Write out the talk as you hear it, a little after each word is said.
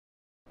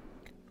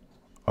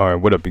All right,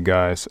 what up, you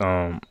guys?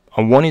 I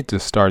wanted to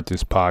start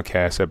this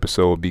podcast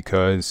episode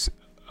because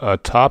a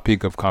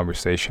topic of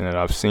conversation that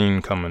I've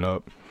seen coming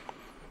up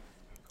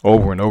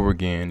over and over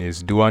again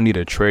is, do I need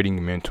a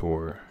trading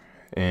mentor?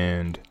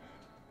 And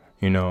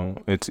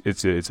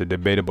it's a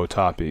debatable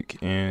topic,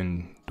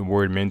 and the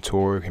word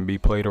mentor can be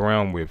played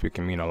around with. It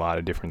can mean a lot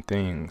of different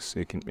things.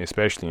 It can,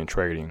 especially in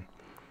trading.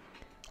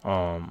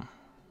 Um,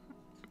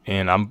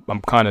 and I'm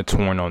kind of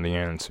torn on the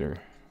answer.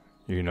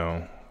 You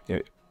know,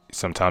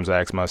 Sometimes I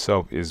ask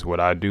myself, is what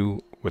I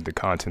do with the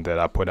content that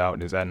I put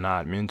out, is that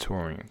not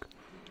mentoring?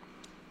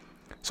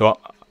 So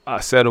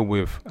I settle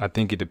with, I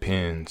think it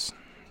depends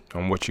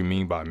on what you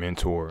mean by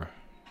mentor.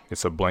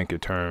 It's a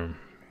blanket term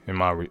in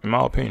my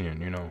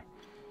opinion.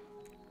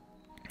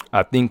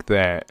 I think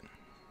that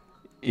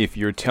if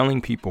you're telling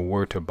people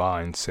where to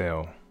buy and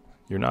sell,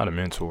 you're not a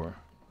mentor.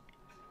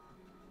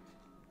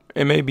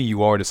 And maybe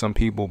you are to some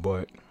people,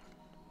 but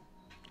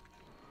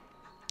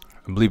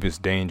I believe it's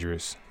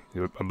dangerous.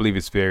 I believe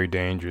it's very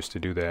dangerous to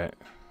do that.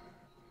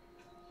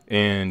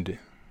 And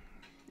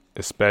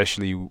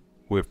especially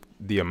with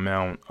the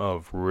amount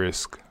of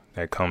risk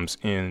that comes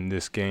in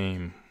this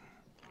game,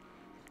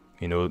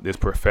 this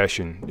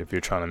profession, if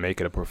you're trying to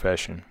make it a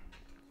profession.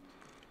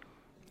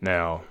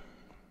 Now,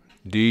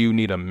 do you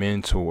need a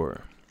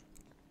mentor?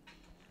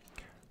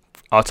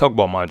 I'll talk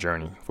about my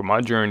journey. For my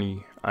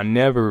journey, I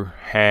never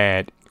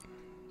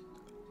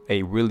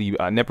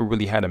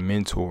really had a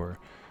mentor.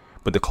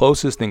 But the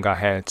closest thing I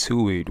had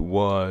to it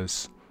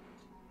was,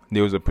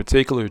 there was a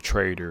particular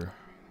trader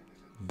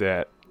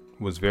that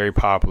was very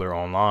popular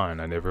online.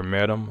 I never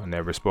met him. I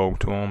never spoke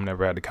to him.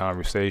 Never had a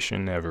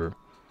conversation. None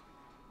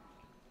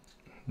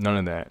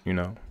of that.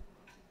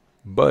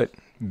 But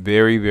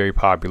very, very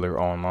popular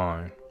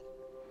online.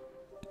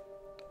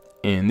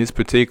 And this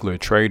particular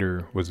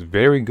trader was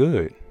very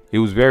good. It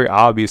was very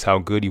obvious how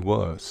good he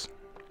was.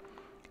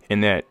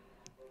 And that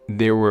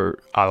there were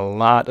a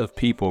lot of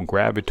people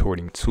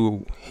gravitating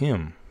to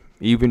him.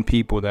 Even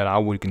people that I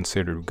would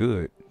consider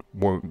good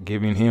were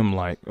giving him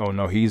like, oh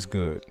no, he's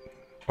good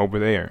over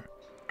there.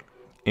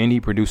 And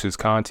he produces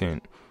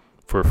content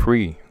for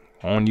free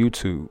on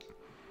YouTube,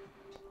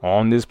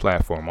 on this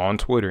platform, on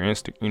Twitter,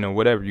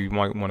 whatever you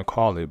might want to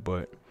call it.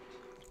 But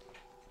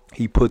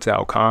he puts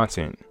out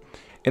content.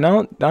 And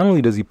not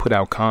only does he put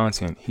out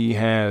content, he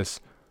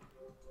has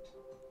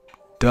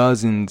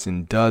dozens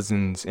and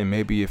dozens, and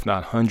maybe if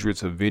not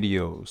hundreds of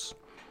videos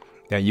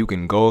that you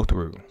can go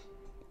through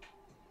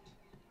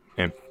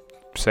and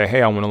say,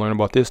 hey, I want to learn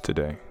about this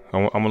today. I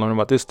want to learn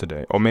about this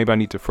today. Or maybe I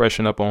need to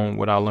freshen up on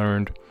what I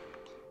learned,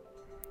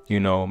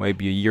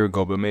 maybe a year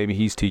ago, but maybe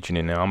he's teaching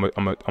it now. I'm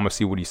going to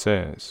see what he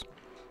says.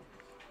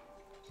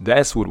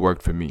 That's what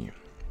worked for me.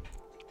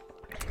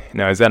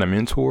 Now, is that a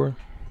mentor?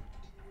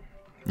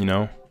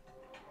 Never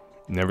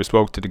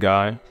spoke to the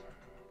guy.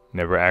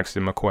 Never asked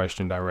him a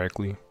question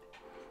directly.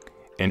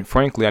 And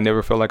frankly, I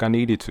never felt like I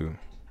needed to.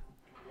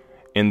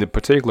 And the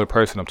particular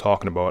person I'm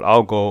talking about,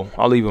 I'll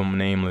leave him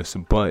nameless,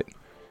 but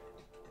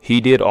he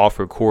did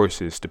offer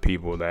courses to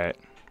people that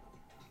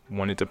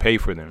wanted to pay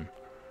for them.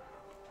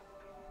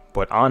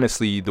 But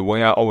honestly, the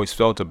way I always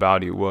felt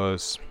about it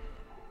was,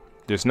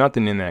 there's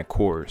nothing in that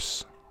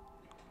course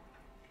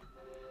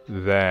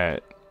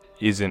that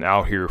isn't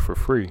out here for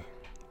free.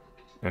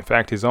 In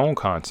fact, his own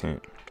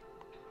content.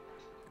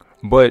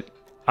 But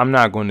I'm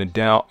not going to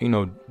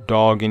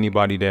dog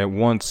anybody that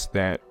wants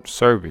that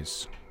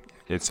service.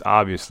 It's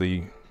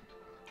obviously,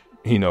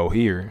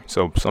 here.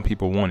 So some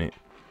people want it.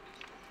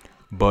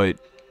 But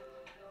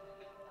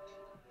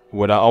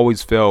what I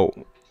always felt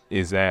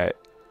is that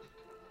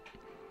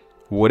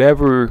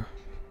whatever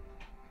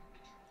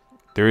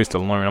there is to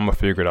learn, I'm going to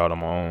figure it out on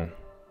my own.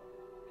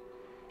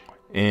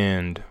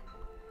 And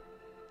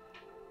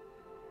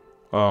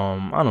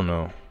I don't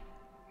know.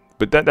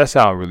 But that's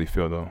how I really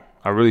feel, though.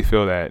 I really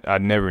feel that I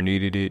never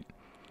needed it.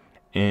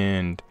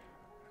 And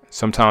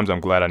sometimes I'm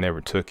glad I never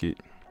took it,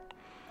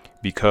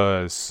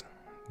 because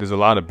there's a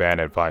lot of bad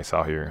advice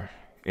out here.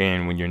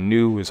 And when you're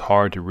new, it's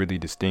hard to really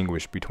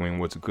distinguish between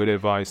what's good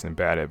advice and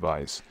bad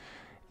advice.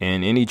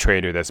 And any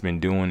trader that's been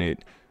doing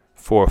it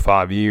 4 or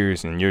 5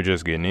 years and you're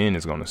just getting in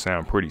is going to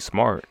sound pretty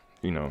smart.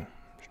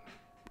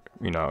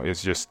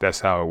 It's just,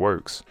 that's how it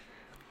works.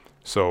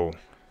 So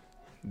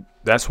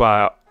that's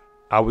why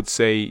I would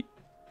say,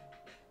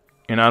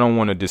 and I don't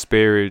want to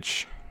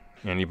disparage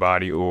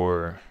anybody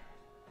or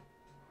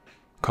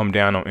come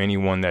down on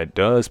anyone that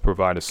does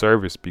provide a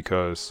service,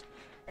 because,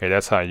 hey,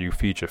 that's how you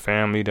feed your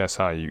family. That's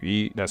how you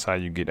eat. That's how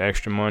you get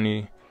extra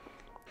money.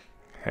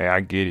 Hey,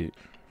 I get it.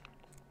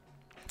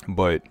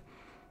 But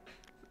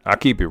I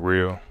keep it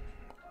real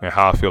and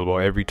how I feel about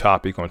every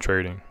topic on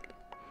trading.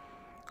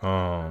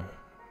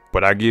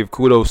 But I give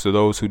kudos to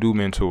those who do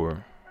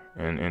mentor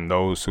and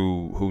those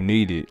who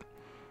need it.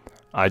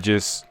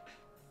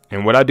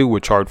 And what I do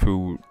with Chart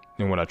Food,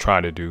 and what I try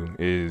to do,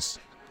 is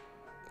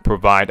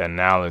provide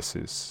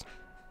analysis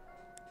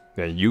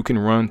that you can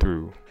run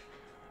through,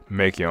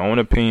 make your own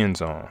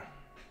opinions on.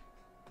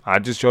 I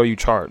just show you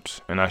charts,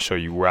 and I show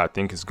you where I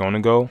think it's going to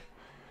go.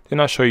 Then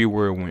I show you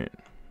where it went.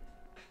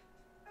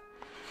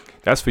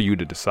 That's for you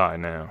to decide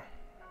now.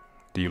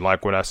 Do you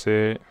like what I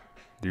said?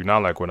 Do you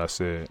not like what I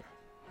said?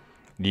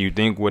 Do you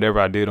think whatever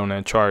I did on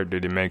that chart,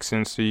 did it make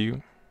sense to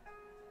you?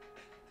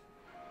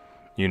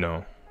 You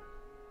know,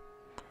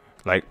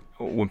 like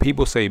when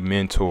people say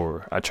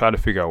mentor, I try to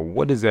figure out,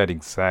 what does that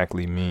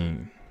exactly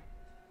mean?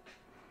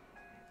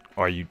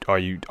 Are you the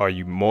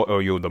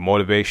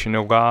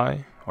motivational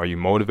guy? Are you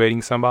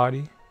motivating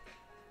somebody?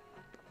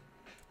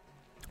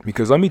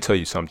 Because let me tell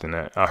you something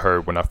that I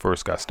heard when I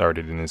first got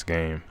started in this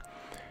game.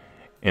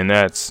 And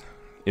that's,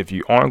 if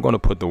you aren't going to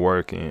put the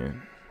work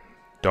in,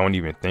 don't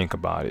even think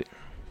about it.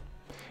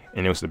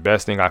 And it was the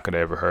best thing I could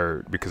have ever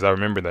heard, because I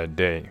remember that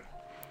day.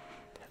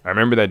 I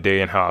remember that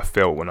day and how I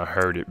felt when I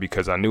heard it,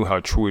 because I knew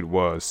how true it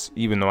was,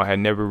 even though I had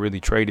never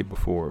really traded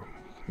before.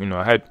 You know,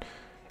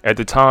 at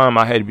the time,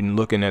 I had been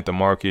looking at the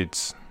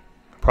markets.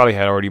 Probably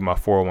had already my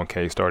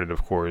 401k started,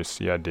 of course.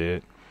 Yeah, I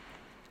did.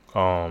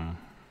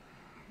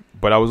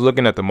 But I was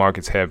looking at the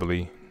markets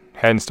heavily.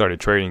 Hadn't started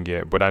trading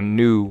yet, but I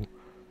knew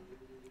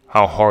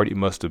how hard it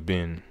must have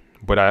been.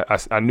 But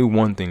I knew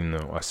one thing,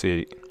 though. I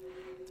said,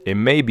 it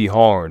may be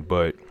hard,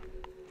 but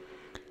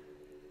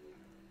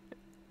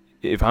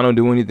if I don't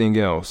do anything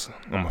else,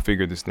 I'm going to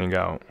figure this thing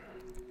out.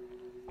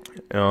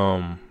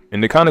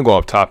 And to kind of go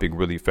off topic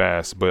really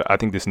fast, but I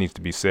think this needs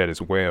to be said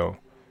as well.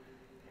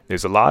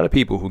 There's a lot of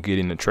people who get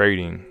into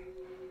trading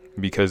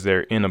because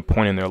they're in a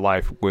point in their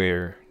life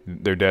where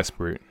they're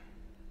desperate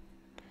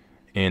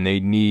and they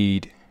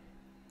need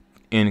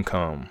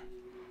income.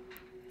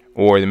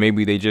 Or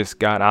maybe they just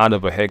got out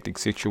of a hectic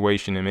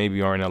situation and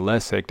maybe are in a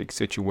less hectic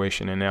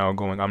situation and now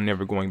I'm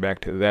never going back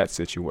to that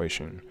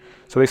situation.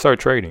 So they start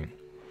trading.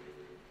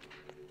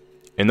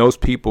 And those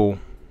people,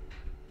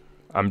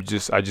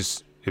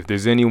 if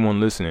there's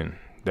anyone listening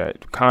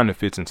that kind of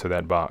fits into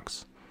that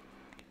box,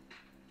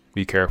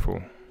 be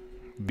careful,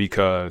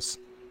 because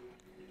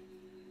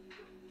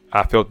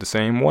I felt the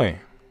same way.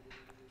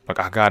 Like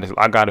I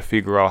gotta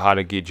figure out how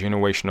to get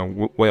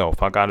generational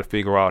wealth. I gotta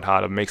figure out how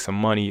to make some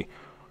money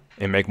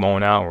and make my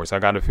own hours. I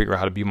gotta figure out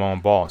how to be my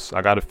own boss.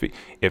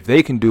 If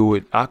they can do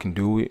it, I can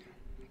do it.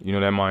 You know,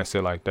 that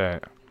mindset like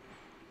that.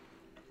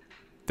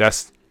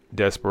 That's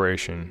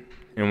desperation.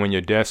 And when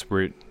you're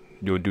desperate,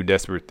 you'll do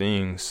desperate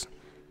things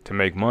to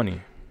make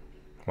money.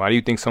 Why do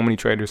you think so many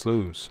traders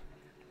lose?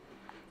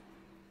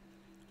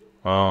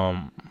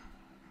 You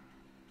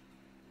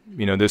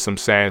know, there's some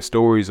sad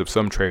stories of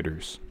some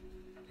traders,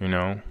 you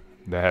know,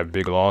 that have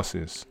big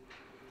losses.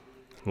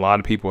 A lot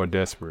of people are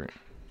desperate.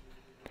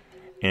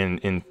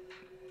 And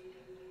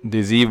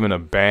there's even a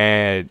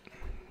bad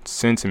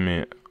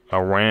sentiment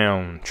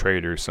around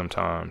traders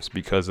sometimes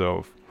because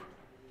of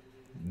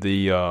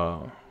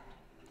the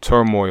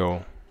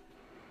turmoil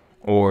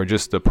or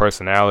just the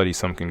personality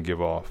some can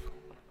give off.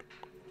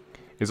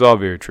 It's all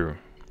very true.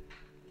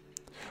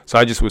 So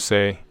I just would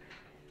say,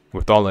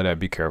 with all of that,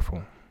 be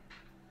careful.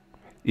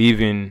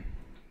 Even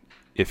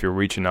if you're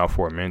reaching out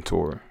for a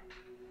mentor,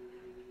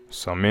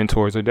 some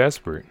mentors are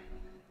desperate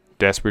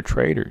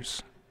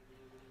traders.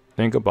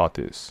 Think about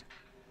this.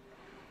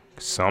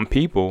 Some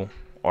people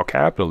are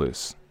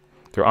capitalists.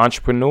 They're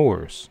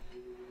entrepreneurs.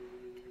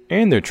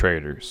 And they're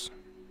traders.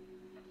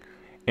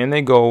 And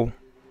they go,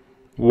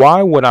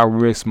 why would I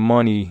risk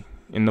money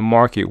in the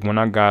market when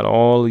I got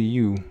all of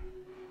you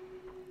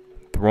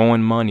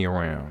throwing money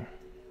around?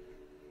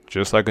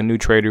 Just like a new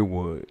trader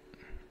would,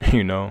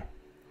 you know?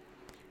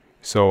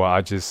 So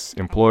I just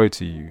implore it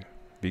to you,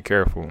 be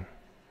careful.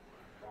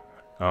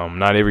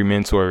 Not every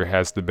mentor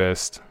has the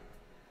best,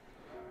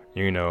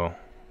 you know,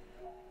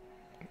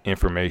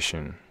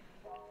 information.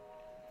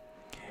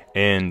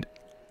 And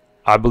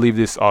I believe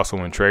this also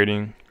in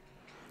trading.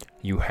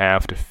 You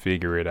have to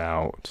figure it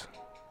out.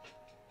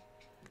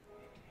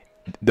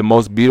 The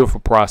most beautiful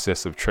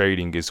process of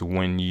trading is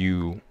when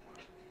you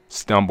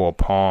stumble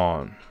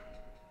upon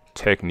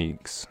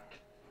techniques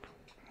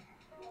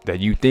that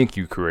you think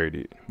you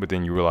created, but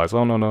then you realize,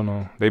 oh,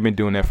 no. They've been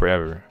doing that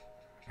forever.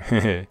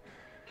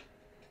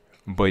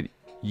 But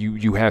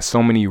you have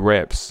so many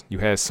reps. You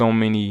had so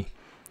many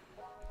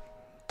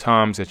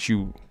times that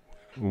you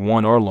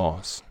won or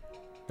lost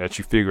that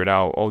you figured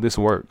out, oh, this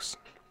works.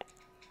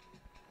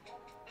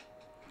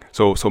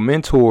 So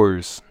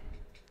mentors,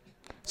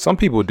 some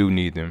people do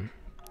need them.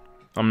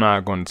 I'm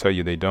not going to tell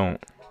you they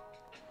don't.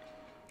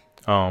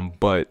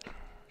 But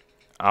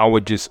I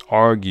would just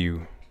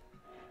argue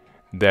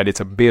that it's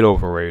a bit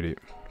overrated.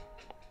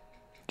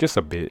 Just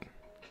a bit,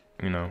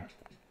 you know.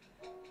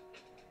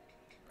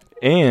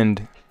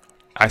 And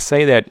I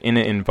say that in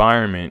an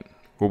environment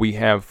where we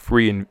have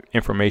free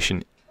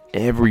information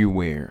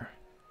everywhere.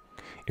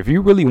 If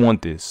you really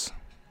want this,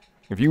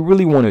 if you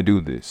really want to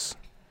do this,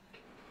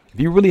 if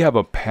you really have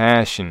a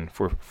passion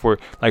for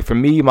like for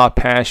me, my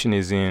passion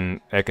is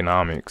in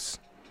economics.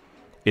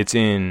 It's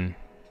in,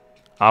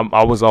 I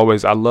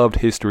loved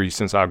history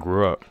since I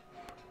grew up.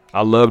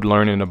 I loved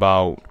learning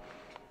about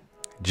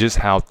just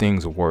how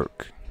things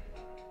work.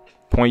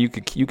 Point, you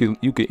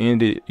could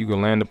end it, you could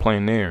land the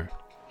plane there.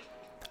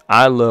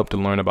 I love to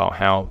learn about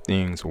how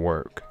things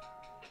work.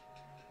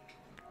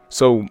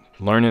 So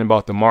Learning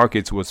about the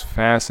markets was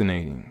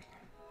fascinating,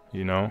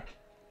 you know?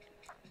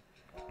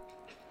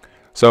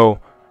 So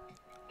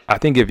I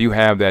think if you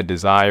have that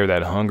desire,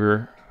 that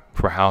hunger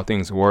for how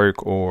things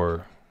work,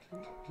 or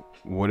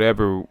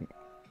whatever,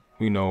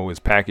 is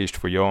packaged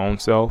for your own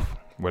self,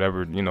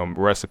 whatever,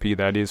 recipe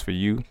that is for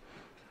you.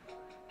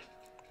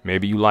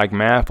 Maybe you like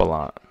math a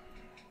lot.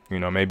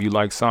 Maybe you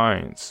like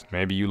science.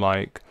 Maybe you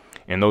like,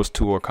 and those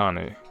two are kind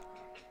of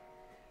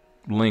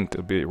linked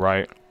a bit,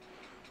 right?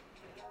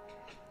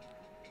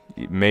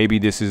 Maybe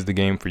this is the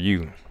game for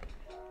you.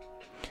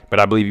 But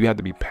I believe you have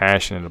to be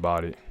passionate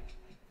about it.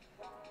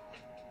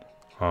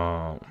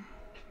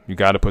 You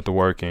got to put the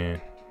work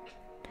in.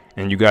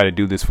 And you got to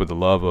do this for the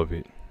love of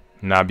it,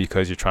 not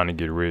because you're trying to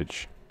get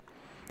rich.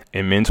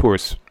 And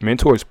mentors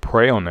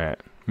prey on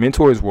that.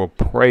 Mentors will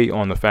prey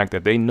on the fact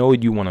that they know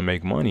you want to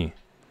make money.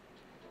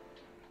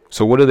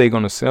 So what are they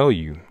going to sell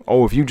you?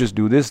 Oh, if you just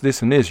do this,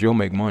 this, and this, you'll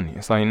make money.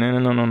 It's like,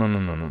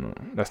 no.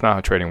 That's not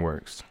how trading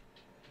works.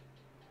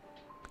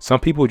 Some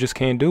people just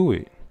can't do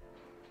it.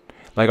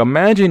 Like,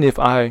 imagine if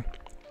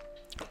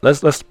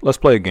let's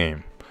play a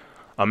game.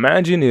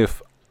 Imagine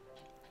if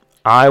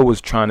I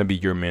was trying to be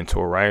your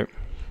mentor, right?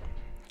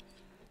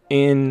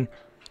 In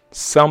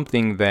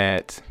something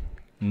that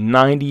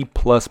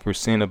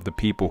 90+% of the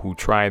people who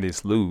try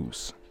this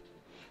lose,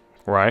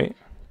 right?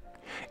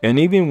 And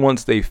even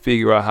once they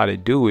figure out how to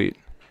do it,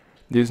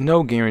 there's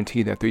no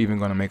guarantee that they're even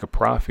going to make a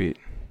profit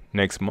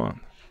next month.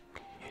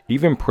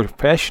 Even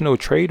professional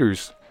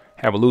traders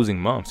have losing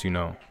months,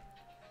 I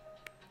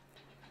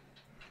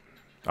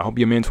hope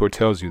your mentor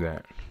tells you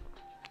that.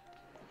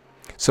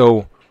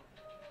 So,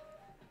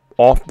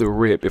 off the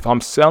rip, if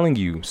I'm selling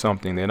you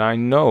something that I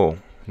know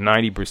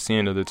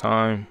 90% of the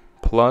time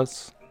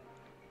plus,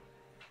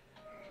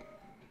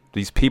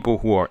 these people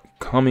who are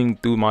coming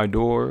through my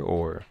door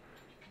or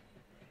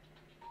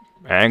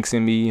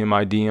asking me in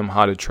my DM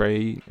how to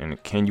trade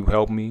and can you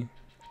help me?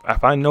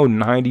 If I know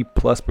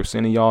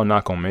 90+% of y'all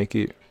not gonna make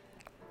it,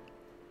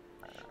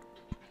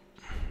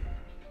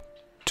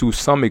 to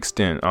some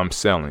extent I'm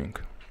selling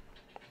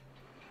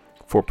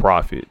for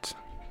profit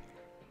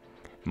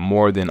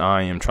more than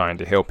I am trying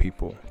to help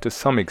people, to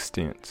some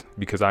extent,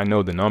 because I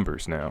know the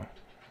numbers now.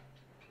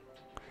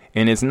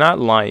 And it's not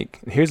like,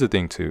 here's the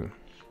thing too.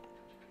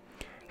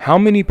 How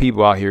many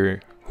people out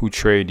here who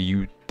trade do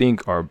you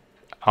think are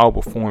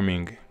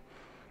outperforming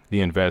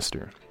the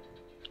investor?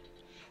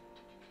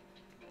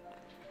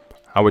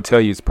 I would tell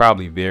you it's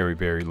probably very,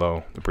 very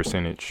low, the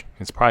percentage.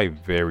 It's probably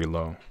very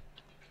low.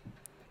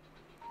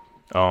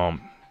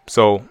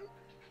 So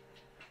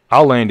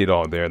I'll land it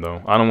all there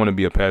though. I don't want to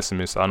be a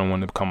pessimist. I don't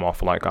want to come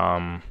off like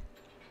I'm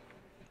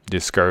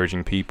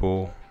discouraging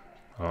people.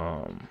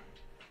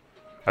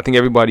 I think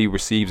everybody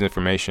receives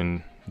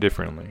information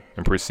differently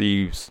and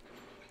perceives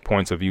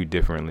points of view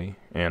differently.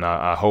 And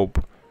I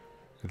hope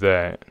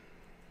that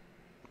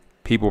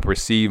people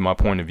perceive my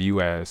point of view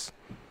as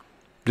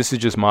this is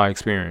just my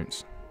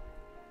experience.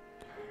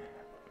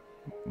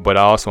 But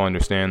I also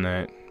understand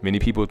that many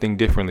people think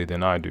differently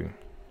than I do.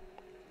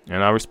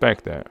 And I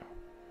respect that.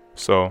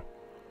 So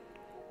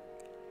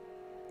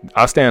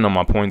I stand on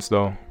my points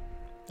though.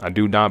 I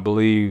do not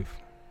believe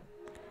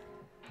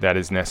that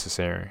is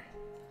necessary.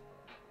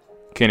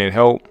 Can it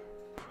help?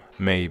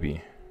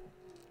 Maybe.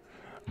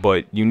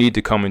 But you need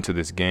to come into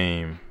this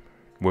game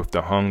with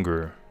the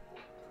hunger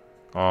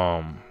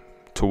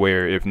to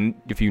where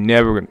if you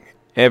never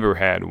ever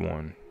had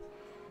one,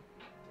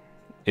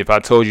 if I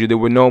told you there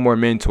were no more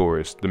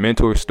mentors, the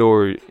mentor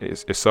store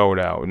is sold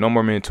out, no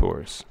more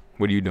mentors,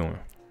 what are you doing?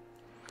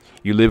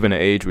 You live in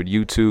an age with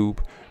YouTube,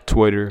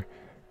 Twitter,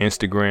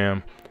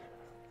 Instagram.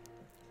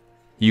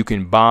 You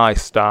can buy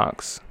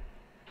stocks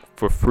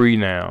for free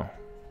now.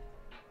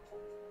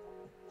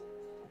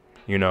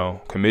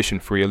 Commission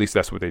free, at least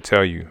that's what they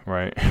tell you,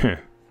 right?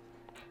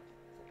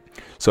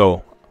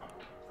 So,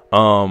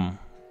 I'll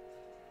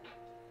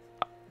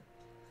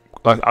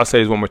say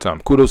this one more time.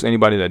 Kudos to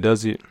anybody that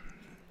does it,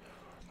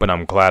 but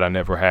I'm glad I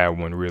never had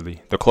one,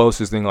 really. The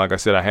closest thing, like I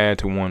said, I had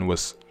to one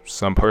was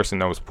some person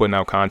that was putting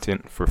out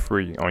content for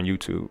free on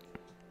YouTube.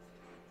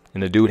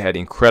 And the dude had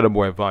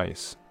incredible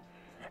advice.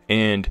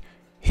 And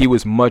he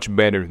was much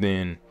better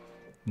than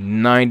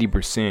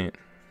 90%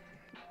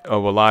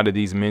 of a lot of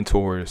these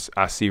mentors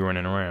I see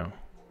running around.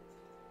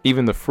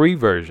 Even the free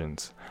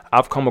versions.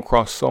 I've come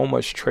across so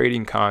much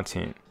trading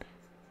content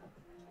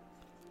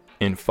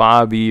in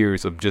 5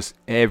 years of just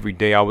every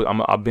day.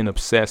 I've been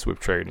obsessed with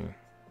trading.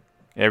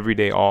 Every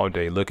day, all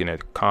day, looking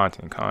at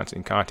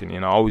content.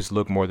 And I always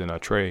look more than I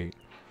trade.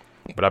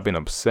 But I've been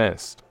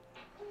obsessed.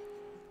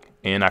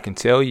 And I can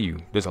tell you,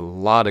 there's a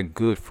lot of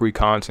good free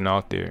content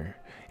out there.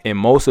 And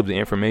most of the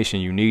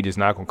information you need is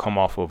not going to come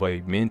off of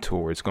a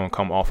mentor. It's going to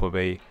come off of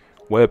a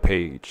web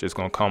page. It's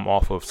going to come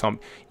off of some.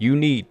 You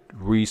need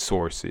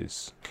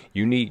resources.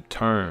 You need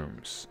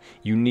terms.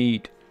 You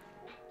need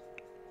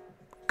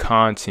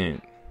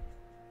content.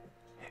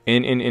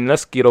 And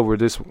let's get over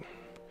this.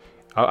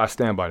 I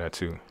stand by that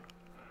too.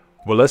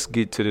 But let's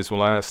get to this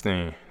last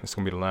thing. It's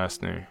going to be the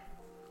last thing.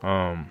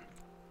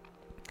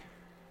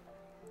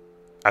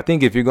 I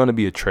think if you're going to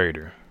be a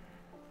trader,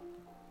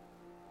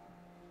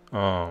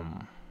 the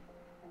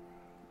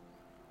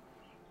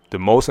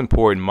most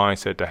important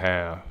mindset to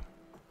have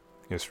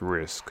is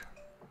risk.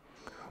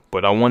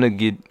 But I want to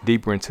get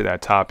deeper into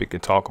that topic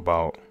and talk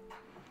about,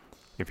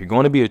 if you're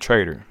going to be a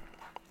trader,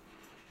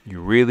 you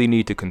really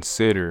need to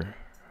consider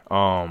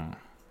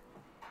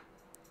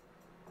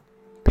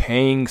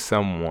paying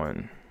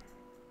someone.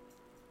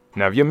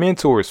 Now, if your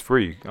mentor is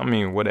free, I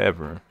mean,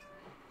 whatever.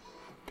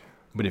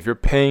 But if you're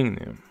paying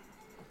them,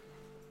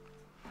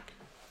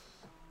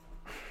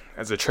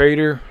 as a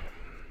trader,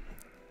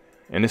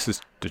 and this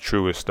is the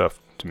truest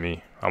stuff to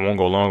me, I won't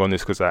go long on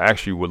this because I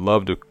actually would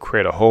love to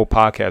create a whole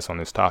podcast on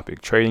this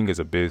topic. Trading is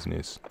a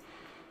business.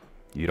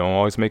 You don't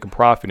always make a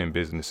profit in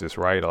businesses,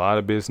 right? A lot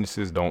of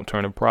businesses don't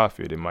turn a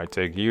profit. It might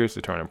take years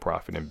to turn a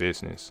profit in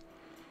business.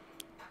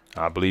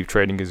 I believe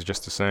trading is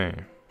just the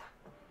same.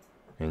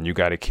 And you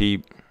got to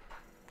keep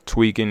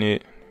tweaking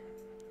it,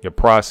 your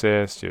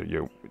process,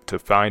 to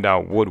find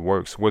out what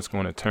works, what's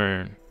going to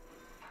turn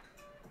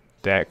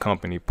that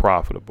company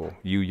profitable,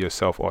 you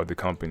yourself or the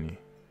company.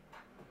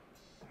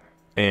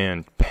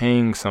 And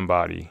paying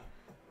somebody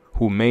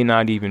who may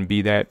not even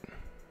be the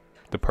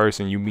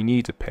person you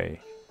need to pay.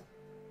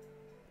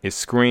 It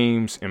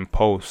screams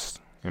impulsive.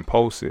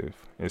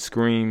 It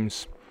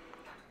screams,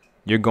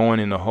 you're going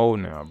in the hole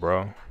now,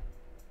 bro.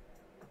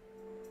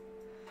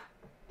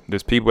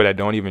 There's people that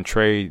don't even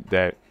trade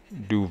that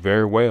do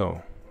very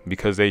well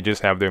because they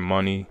just have their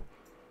money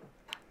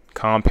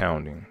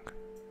compounding.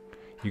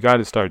 You got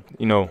to start,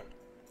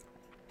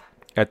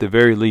 at the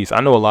very least, I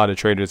know a lot of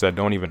traders that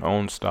don't even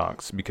own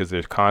stocks because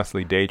they're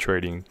constantly day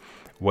trading,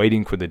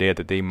 waiting for the day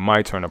that they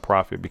might turn a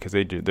profit because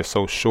they're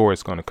so sure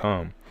it's going to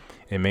come.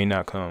 It may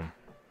not come.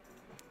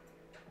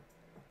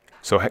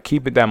 So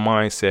keep it that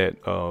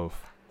mindset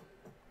of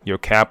your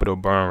capital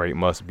burn rate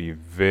must be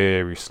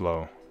very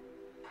slow.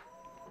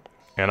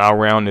 And I'll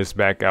round this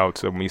back out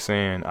to me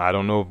saying, I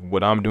don't know if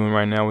what I'm doing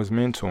right now is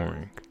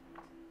mentoring.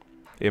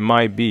 It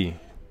might be.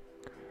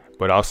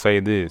 But I'll say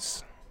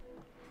this.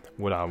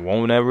 What I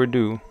won't ever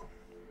do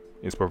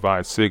is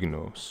provide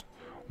signals.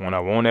 What I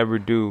won't ever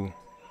do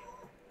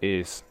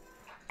is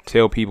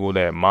tell people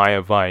that my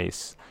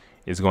advice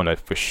is going to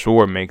for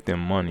sure make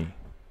them money.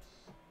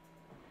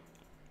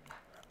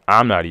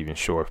 I'm not even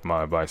sure if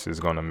my advice is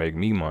going to make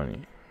me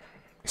money.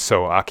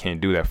 So I can't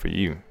do that for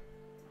you.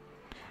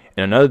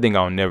 And another thing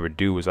I'll never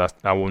do is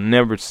I will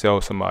never tell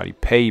somebody,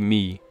 pay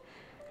me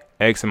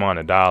X amount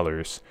of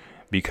dollars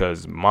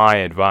because my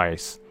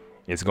advice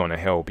is going to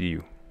help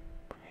you.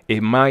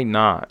 It might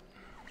not.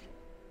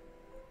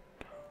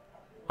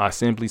 I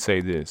simply say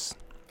this.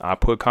 I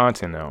put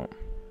content out.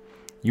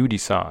 You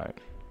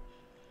decide.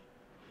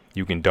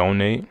 You can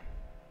donate.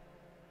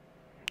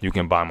 You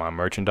can buy my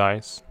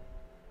merchandise.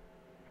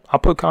 I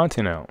put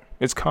content out.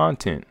 It's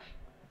content.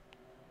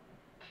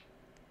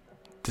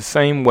 The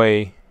same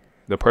way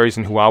the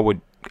person who I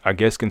would, I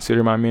guess,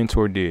 consider my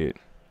mentor did.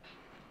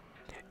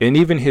 And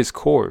even his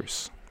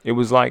course, it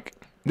was like,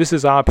 this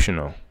is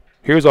optional.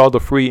 Here's all the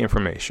free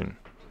information.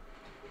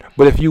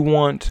 But if you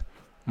want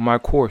my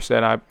course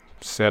that I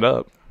set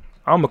up,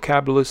 I'm a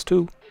capitalist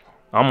too.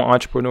 I'm an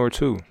entrepreneur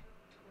too.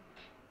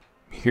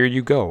 Here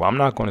you go. I'm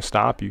not going to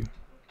stop you.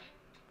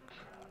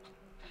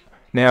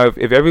 Now,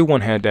 if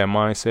everyone had that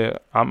mindset,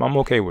 I'm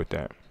okay with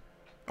that.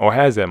 Or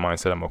has that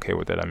mindset, I'm okay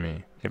with that. I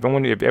mean, if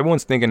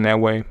everyone's thinking that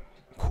way,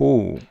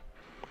 cool.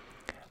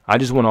 I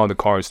just want all the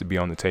cards to be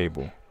on the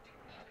table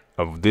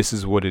of this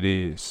is what it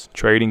is.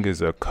 Trading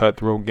is a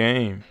cutthroat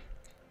game.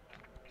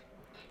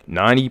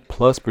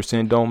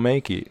 90+% don't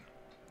make it.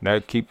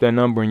 Keep that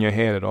number in your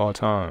head at all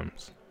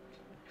times.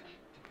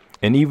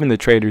 And even the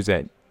traders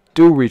that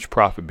do reach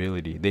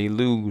profitability, they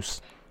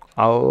lose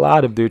a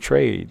lot of their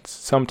trades.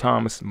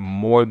 Sometimes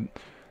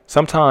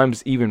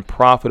even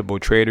profitable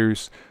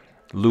traders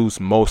lose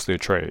most of their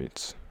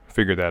trades.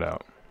 Figure that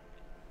out.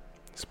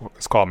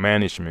 It's called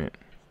management,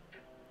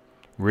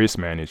 risk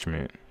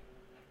management.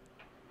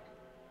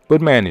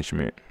 But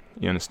management,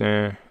 you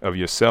understand, of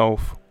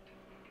yourself,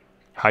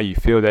 how you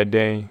feel that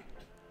day.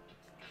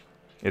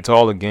 It's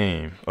all a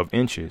game of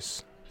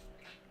inches.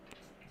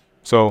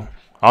 So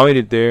I'll end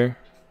it there.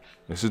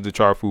 This is the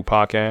Chart Food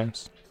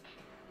Podcast.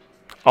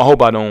 I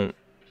hope I don't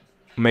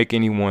make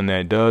anyone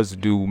that does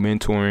do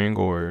mentoring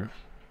or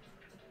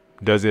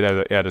does it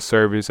at a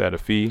service, at a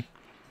fee.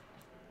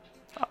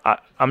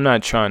 I'm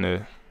not trying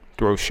to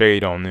throw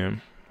shade on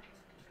them,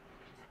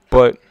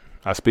 but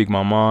I speak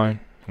my mind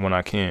when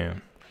I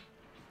can.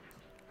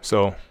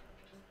 So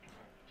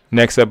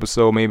next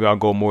episode, maybe I'll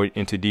go more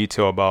into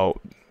detail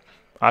about,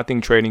 I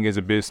think trading is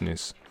a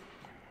business.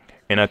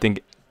 And I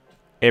think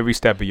every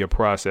step of your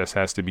process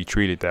has to be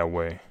treated that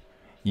way.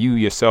 You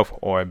yourself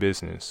are a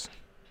business.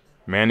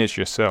 Manage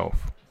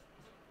yourself.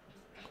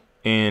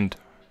 And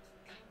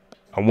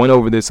I went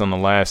over this on the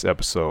last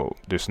episode.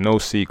 There's no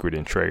secret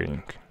in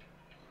trading.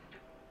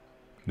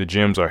 The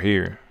gems are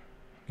here.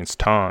 It's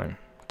time.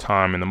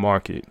 Time in the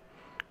market.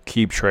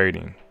 Keep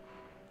trading.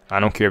 I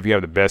don't care if you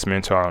have the best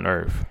mentor on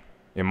earth.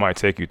 It might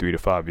take you 3 to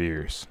 5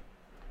 years.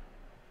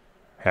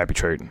 Happy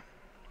trading.